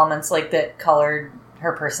elements, like, that colored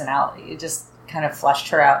her personality. It just kind of fleshed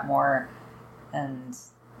her out more, and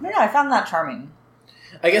I don't know, I found that charming.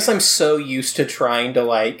 I guess I'm so used to trying to,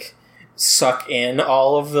 like, suck in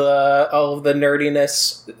all of the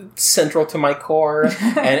nerdiness central to my core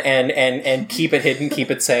and keep it hidden,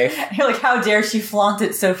 keep it safe. You're like, how dare she flaunt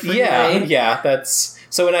it so freely? Yeah, that's...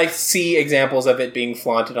 So when I see examples of it being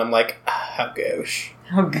flaunted, I'm like, how gauche.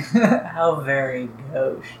 How very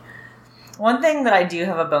gauche. One thing that I do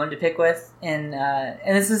have a bone to pick with, and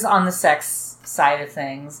this is on the sex side of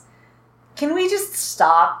things, can we just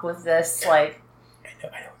stop with this, like... I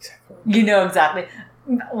know exactly. You know exactly.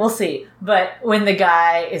 We'll see. But when the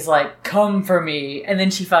guy is like, come for me, and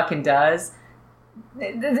then she fucking does,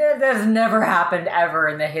 that's never happened ever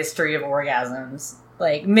in the history of orgasms.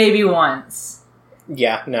 Like, maybe once.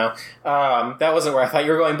 Yeah, no. That wasn't where I thought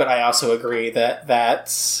you were going, but I also agree that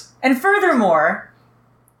that's... And furthermore,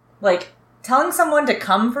 like, telling someone to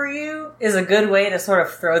come for you is a good way to sort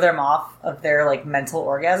of throw them off of their, like, mental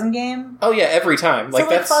orgasm game. Oh, yeah, every time. Like, so,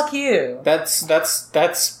 like, fuck you. That's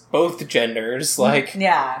both genders. Like,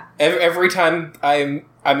 yeah. Every time I'm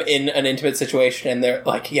in an intimate situation and they're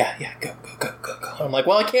like, yeah, go. I'm like,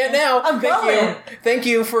 well, I can't now. I'm going. Thank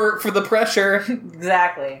you for the pressure.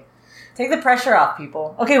 Exactly. Take the pressure off,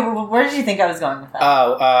 people. Okay, where did you think I was going with that?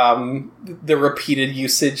 Oh, the repeated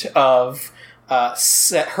usage of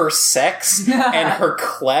her sex and her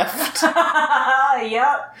cleft.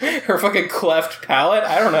 Yep. Her fucking cleft palate?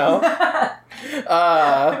 I don't know.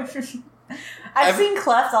 I've seen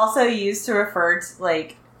cleft also used to refer to,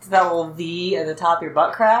 like, to that little V at the top of your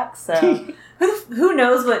butt crack, so who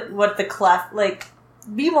knows what the cleft, like,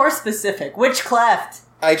 be more specific. Which cleft?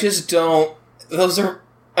 I just don't... Those are...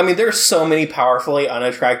 I mean, there's so many powerfully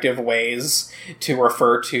unattractive ways to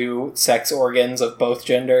refer to sex organs of both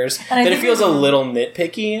genders that it feels a little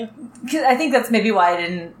nitpicky. I think that's maybe why I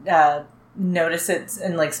didn't notice it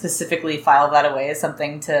and, like, specifically file that away as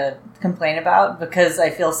something to complain about, because I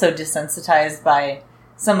feel so desensitized by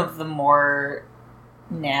some of the more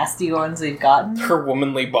nasty ones we've gotten. Her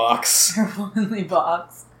womanly box. Her womanly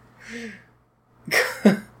box.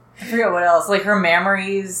 I forget what else. Like, her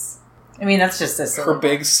mammaries. I mean, that's just a silly her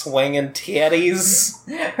big swinging titties.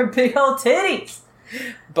 Her big old titties.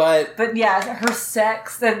 But yeah, her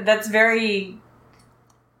sex, that's very,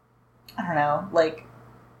 I don't know, like,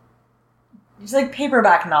 it's like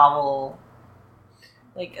paperback novel,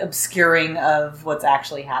 like, obscuring of what's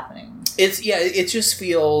actually happening. It just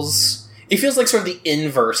feels... It feels like sort of the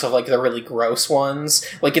inverse of, like, the really gross ones.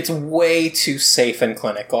 Like, it's way too safe and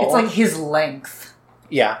clinical. It's like his length.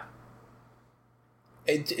 Yeah.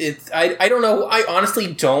 I don't know. I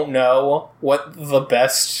honestly don't know what the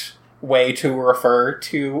best way to refer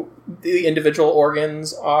to the individual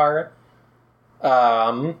organs are.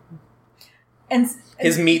 And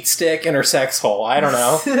his meat stick and her sex hole. I don't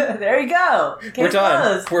know. There you go. We're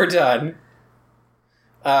done. We're done.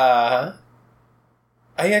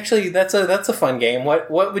 That's a fun game. What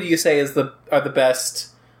would you say are the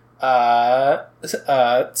best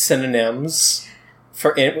synonyms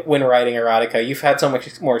for when writing erotica? You've had so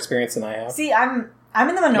much more experience than I have. See, I'm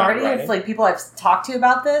in the minority of, like, people I've talked to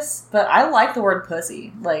about this, but I like the word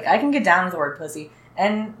pussy. Like, I can get down with the word pussy.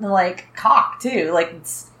 And, like, cock, too. Like,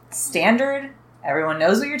 it's standard. Everyone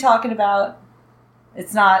knows what you're talking about.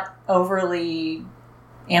 It's not overly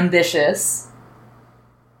ambitious.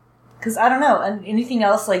 Because, I don't know, anything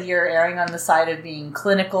else, like, you're erring on the side of being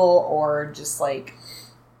clinical or just, like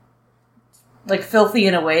filthy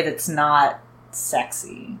in a way that's not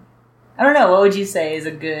sexy. I don't know, what would you say is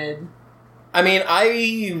a good... I mean,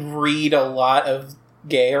 I read a lot of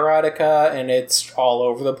gay erotica, and it's all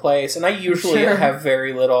over the place, and I usually have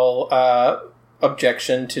very little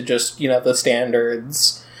objection to just, the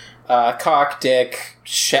standards. Cock, dick,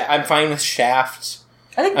 I'm fine with shaft.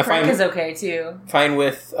 I think prick is okay, too. I'm fine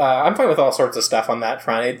with all sorts of stuff on that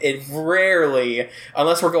front. It rarely,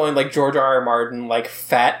 unless we're going, like, George R. R. Martin, like,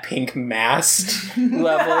 fat pink mast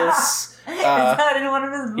levels... Is that in one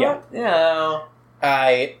of his books? Yeah. No.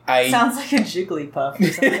 I sounds like a Jigglypuff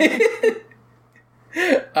or something.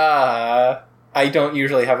 I don't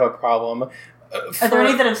usually have a problem. Are there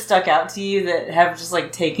any that have stuck out to you that have just,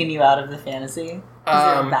 like, taken you out of the fantasy?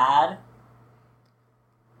 Because they're bad?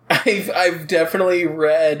 I've definitely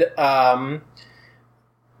read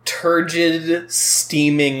Turgid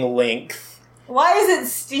Steaming Length. Why is it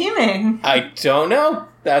steaming? I don't know.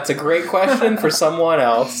 That's a great question for someone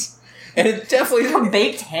else. And it definitely... Like a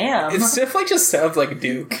baked ham. It definitely just sounds like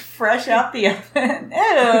Duke. Fresh out the oven.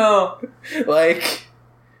 Ew. Like,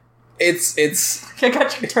 it's... I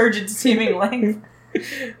got your turgid steaming length.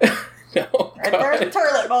 No, right there in the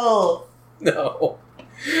toilet bowl. No.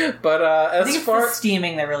 But, as I think far... it's the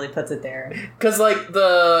steaming that really puts it there. Because, like,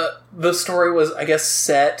 the story was, I guess,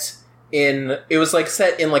 set in... It was, like,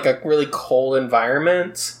 set in, like, a really cold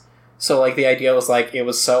environment. So, like, the idea was, like, it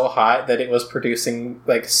was so hot that it was producing,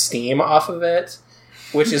 like, steam off of it,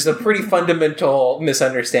 which is a pretty fundamental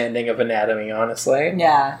misunderstanding of anatomy, honestly.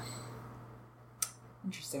 Yeah.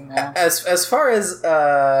 Interesting, though. As far as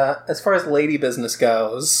lady business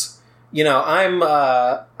goes, I'm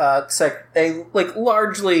a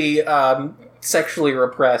largely sexually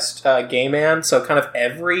repressed gay man, so kind of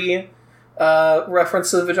every reference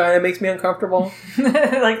to the vagina makes me uncomfortable.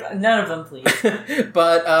 Like, none of them, please.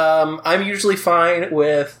 But I'm usually fine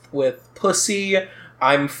with pussy.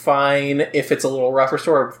 I'm fine if it's a little rougher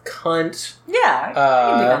sort of cunt. Yeah, I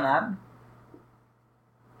can dig on that.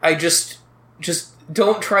 I just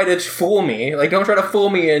don't try to fool me. Like, don't try to fool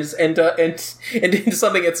me into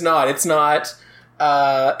something it's not. It's not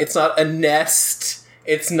a nest.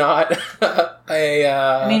 It's not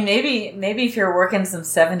I mean, maybe if you're working some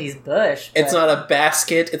 70s bush. But... It's not a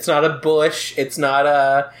basket. It's not a bush. It's not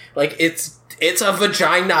a... Like, it's a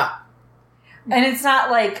vagina. And it's not,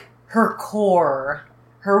 like, her core.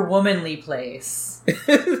 her womanly place.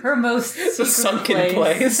 Her most the sunken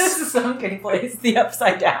place. The sunken place. The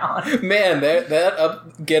upside down. Man,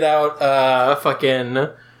 that Get Out fucking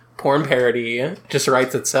porn parody just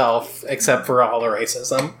writes itself, except for all the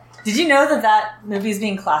racism. Did you know that movie's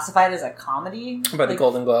being classified as a comedy? By the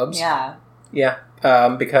Golden Globes? Yeah. Yeah,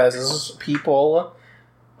 because people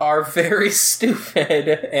are very stupid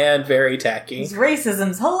and very tacky.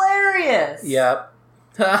 Racism's hilarious! Yep.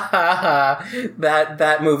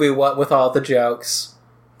 that movie, what with all the jokes.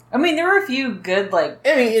 I mean, there were a few good,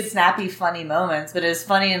 it's snappy, funny moments, but it was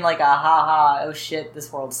funny in, a ha-ha, oh shit,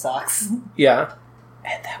 this world sucks. Yeah.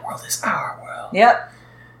 And that world is our world. Yep.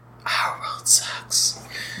 Our world sucks.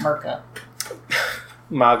 Merca.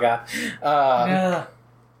 MAGA.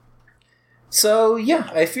 So, yeah,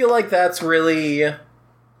 I feel like that's really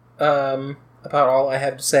about all I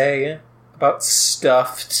have to say about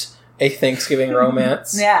Stuffed, a Thanksgiving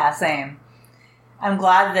romance. Yeah, same. I'm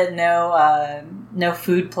glad that no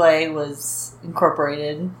food play was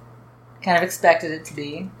incorporated. Kind of expected it to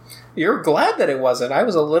be. You're glad that it wasn't. I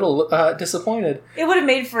was a little disappointed. It would have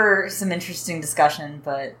made for some interesting discussion,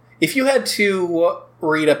 but... If you had to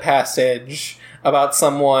read a passage about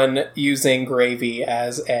someone using gravy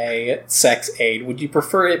as a sex aid, would you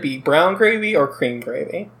prefer it be brown gravy or cream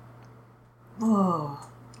gravy? Oh.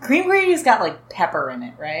 Cream gravy's got, pepper in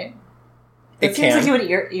it, right? It seems like it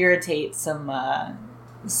would irritate some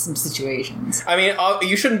situations. I mean,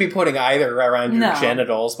 you shouldn't be putting either around your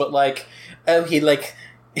genitals, but,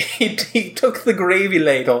 he took the gravy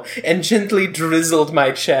ladle and gently drizzled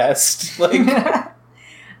my chest.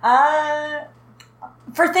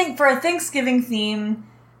 For a Thanksgiving theme,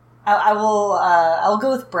 I'll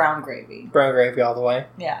go with brown gravy. Brown gravy all the way?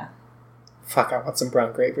 Yeah. Fuck, I want some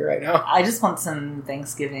brown gravy right now. I just want some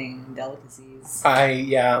Thanksgiving delicacies.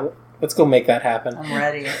 Let's go make that happen. I'm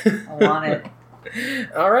ready. I want it.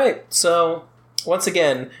 Alright, so, once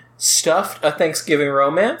again, Stuffed, a Thanksgiving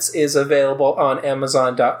Romance is available on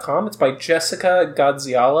Amazon.com. It's by Jessica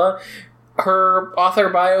Gadziala. Her author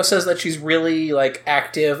bio says that she's really,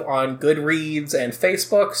 active on Goodreads and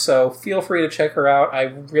Facebook, so feel free to check her out. I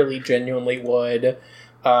really genuinely would,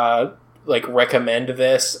 recommend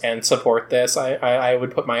this and support this. I would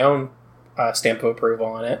put my own stamp of approval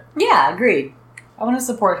on it. Yeah, agreed. I want to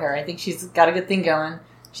support her. I think she's got a good thing going.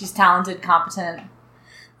 She's talented, competent.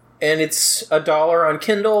 And it's $1 on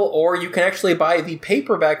Kindle, or you can actually buy the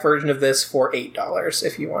paperback version of this for $8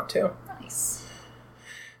 if you want to. Nice.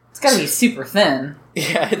 It's got to be super thin.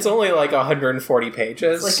 Yeah, it's only 140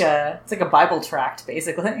 pages. It's like a Bible tract,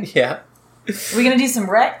 basically. Yeah. Are we going to do some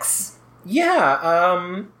recs? Yeah,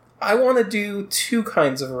 I want to do two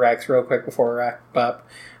kinds of recs real quick before we wrap up.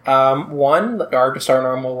 One, just our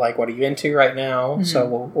normal, what are you into right now? Mm-hmm.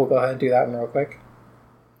 So we'll go ahead and do that one real quick.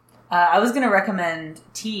 I was going to recommend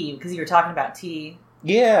tea, because you were talking about tea.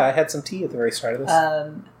 Yeah, I had some tea at the very start of this.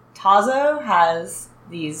 Tazo has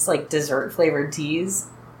these, dessert-flavored teas.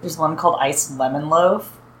 There's one called Iced Lemon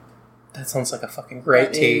Loaf. That sounds like a fucking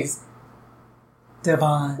great tea.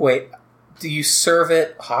 Divine. Wait, do you serve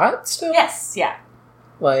it hot still? Yes, yeah.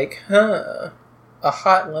 A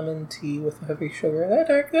hot lemon tea with heavy sugar.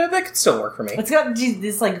 That could still work for me. It's got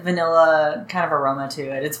this, vanilla kind of aroma to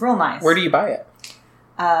it. It's real nice. Where do you buy it?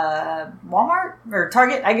 Walmart or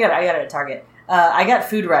Target. I got it at Target. I got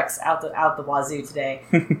food recs out the wazoo today.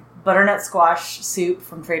 Butternut squash soup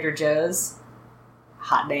from Trader Joe's.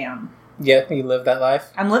 Hot damn. Yeah, you live that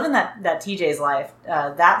life. I'm living that TJ's life.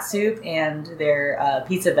 That soup and their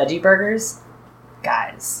pizza veggie burgers,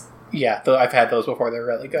 guys. Yeah, I've had those before. They're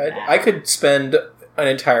really good. Yeah. I could spend an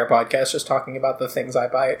entire podcast just talking about the things I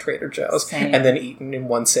buy at Trader Joe's. Same. And then eating in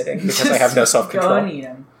one sitting because I have no self-control. Go and eat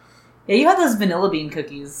them. Yeah, you had those vanilla bean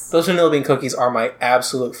cookies. Those vanilla bean cookies are my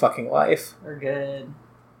absolute fucking life. They're good.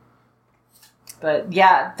 But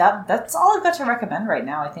yeah, that's all I've got to recommend right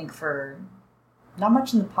now, I think, for not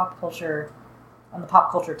much in the pop culture, on the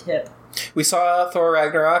pop culture tip. We saw Thor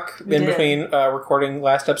Ragnarok between recording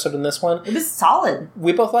last episode and this one. It was solid.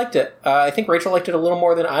 We both liked it. I think Rachel liked it a little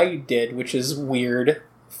more than I did, which is weird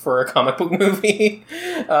for a comic book movie.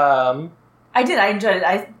 I did. I enjoyed it.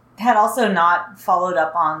 I had also not followed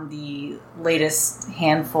up on the latest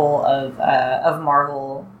handful of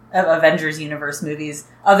Marvel, of Avengers Universe movies,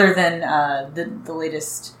 other than the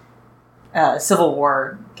latest Civil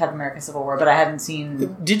War, Captain America Civil War, but I hadn't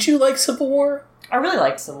seen... Did you like Civil War? I really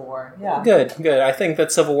liked Civil War, yeah. Good. I think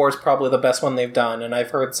that Civil War is probably the best one they've done, and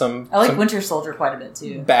I've heard some... I like Winter Soldier quite a bit,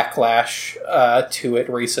 too. Backlash to it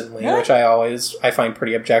recently, really? Which I find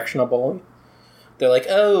pretty objectionable. they're like,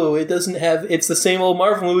 oh, it's the same old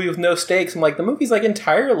Marvel movie with no stakes. I'm like, the movie's like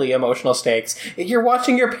entirely emotional stakes. You're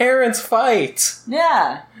watching your parents fight.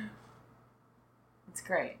 Yeah. It's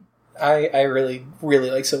great. I really,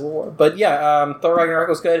 really like Civil War. But yeah, Thor Ragnarok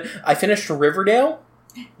was good. I finished Riverdale.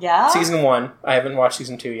 Yeah? Season 1. I haven't watched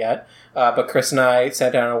Season 2 yet. But Chris and I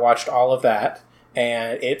sat down and watched all of that.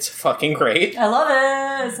 And it's fucking great. I love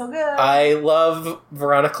it. It's so good. I love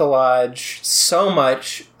Veronica Lodge so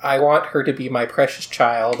much. I want her to be my precious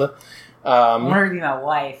child. I want her to be my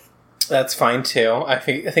wife. That's fine too. I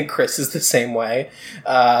think Chris is the same way.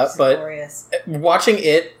 But glorious. Watching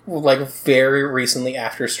it like very recently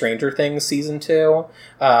after Stranger Things season 2,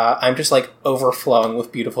 I'm just like overflowing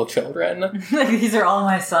with beautiful children. These are all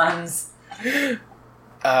my sons.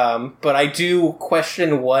 But I do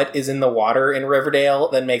question what is in the water in Riverdale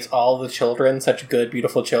that makes all the children such good,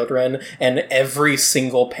 beautiful children, and every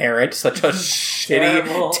single parent such a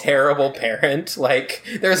shitty, terrible parent. Like,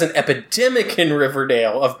 there's an epidemic in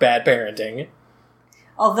Riverdale of bad parenting.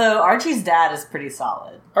 Although Archie's dad is pretty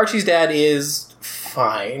solid. Archie's dad is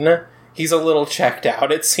fine. He's a little checked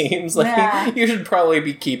out, it seems. Like, yeah. You should probably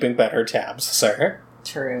be keeping better tabs, sir.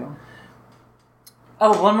 True.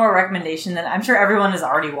 Oh, one more recommendation that I'm sure everyone has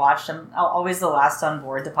already watched. I'm always the last on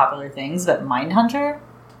board to popular things, but Mindhunter?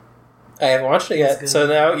 I haven't watched it yet. So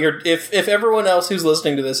now if everyone else who's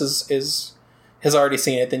listening to this has already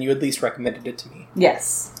seen it, then you at least recommended it to me.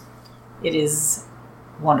 Yes. It is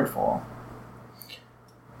wonderful.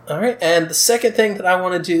 Alright, and the second thing that I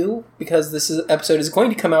want to do, because episode is going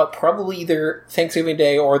to come out probably either Thanksgiving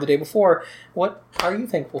Day or the day before, what are you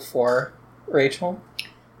thankful for, Rachel?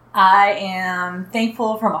 I am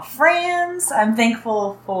thankful for my friends. I'm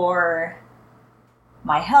thankful for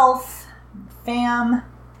my health, fam,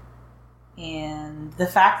 and the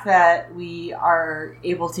fact that we are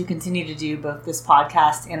able to continue to do both this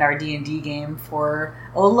podcast and our D&D game for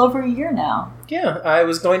a little over a year now. Yeah, I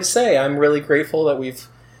was going to say, I'm really grateful that we've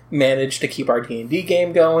managed to keep our D&D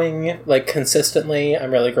game going, like, consistently.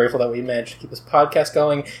 I'm really grateful that we managed to keep this podcast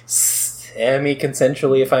going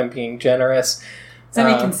semi-consensually, if I'm being generous.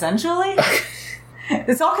 Semi-consensually?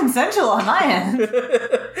 It's all consensual on my end.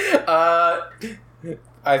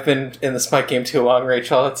 I've been in the Smite game too long,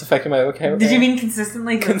 Rachel. It's affecting my vocabulary. Did you mean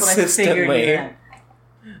consistently? Consistently. The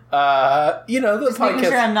Just podcast. making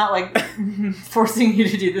sure I'm not, like, forcing you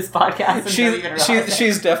to do this podcast.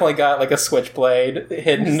 She's definitely got, like, a switchblade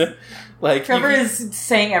hidden. Like Trevor is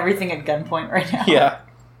saying everything at gunpoint right now. Yeah.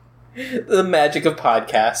 The magic of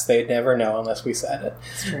podcasts. They'd never know unless we said it.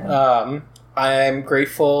 It's true. I'm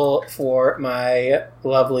grateful for my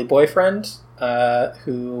lovely boyfriend,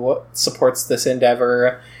 who supports this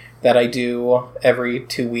endeavor that I do every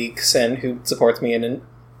 2 weeks and who supports me in an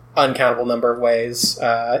uncountable number of ways.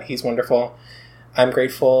 He's wonderful. I'm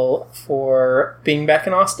grateful for being back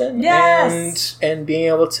in Austin. Yes! and being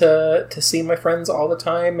able to see my friends all the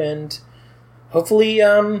time, and hopefully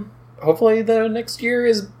the next year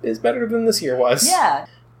is better than this year was. Yeah.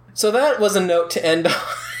 So that was a note to end on.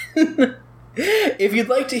 If you'd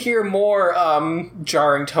like to hear more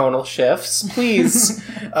jarring tonal shifts, please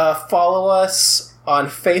follow us on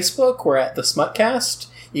Facebook. We're at The Smutcast.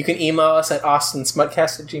 You can email us at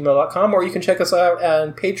austinsmutcast@gmail.com, or you can check us out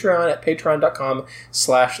on Patreon at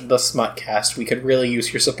patreon.com/thesmutcast. We could really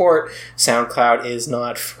use your support. SoundCloud is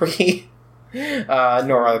not free,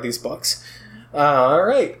 nor are these books. All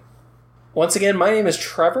right. Once again, my name is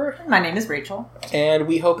Trevor. My name is Rachel. And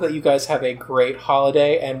we hope that you guys have a great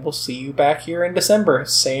holiday, and we'll see you back here in December.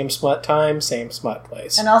 Same smut time, same smut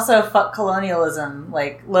place. And also, fuck colonialism.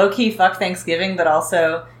 Like, low-key fuck Thanksgiving, but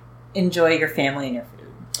also enjoy your family and your food.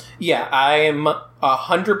 Yeah, I am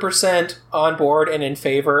 100% on board and in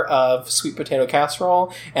favor of sweet potato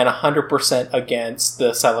casserole, and 100% against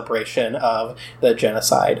the celebration of the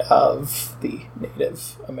genocide of the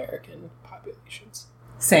Native American populations.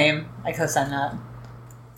 Same. I co-sign that.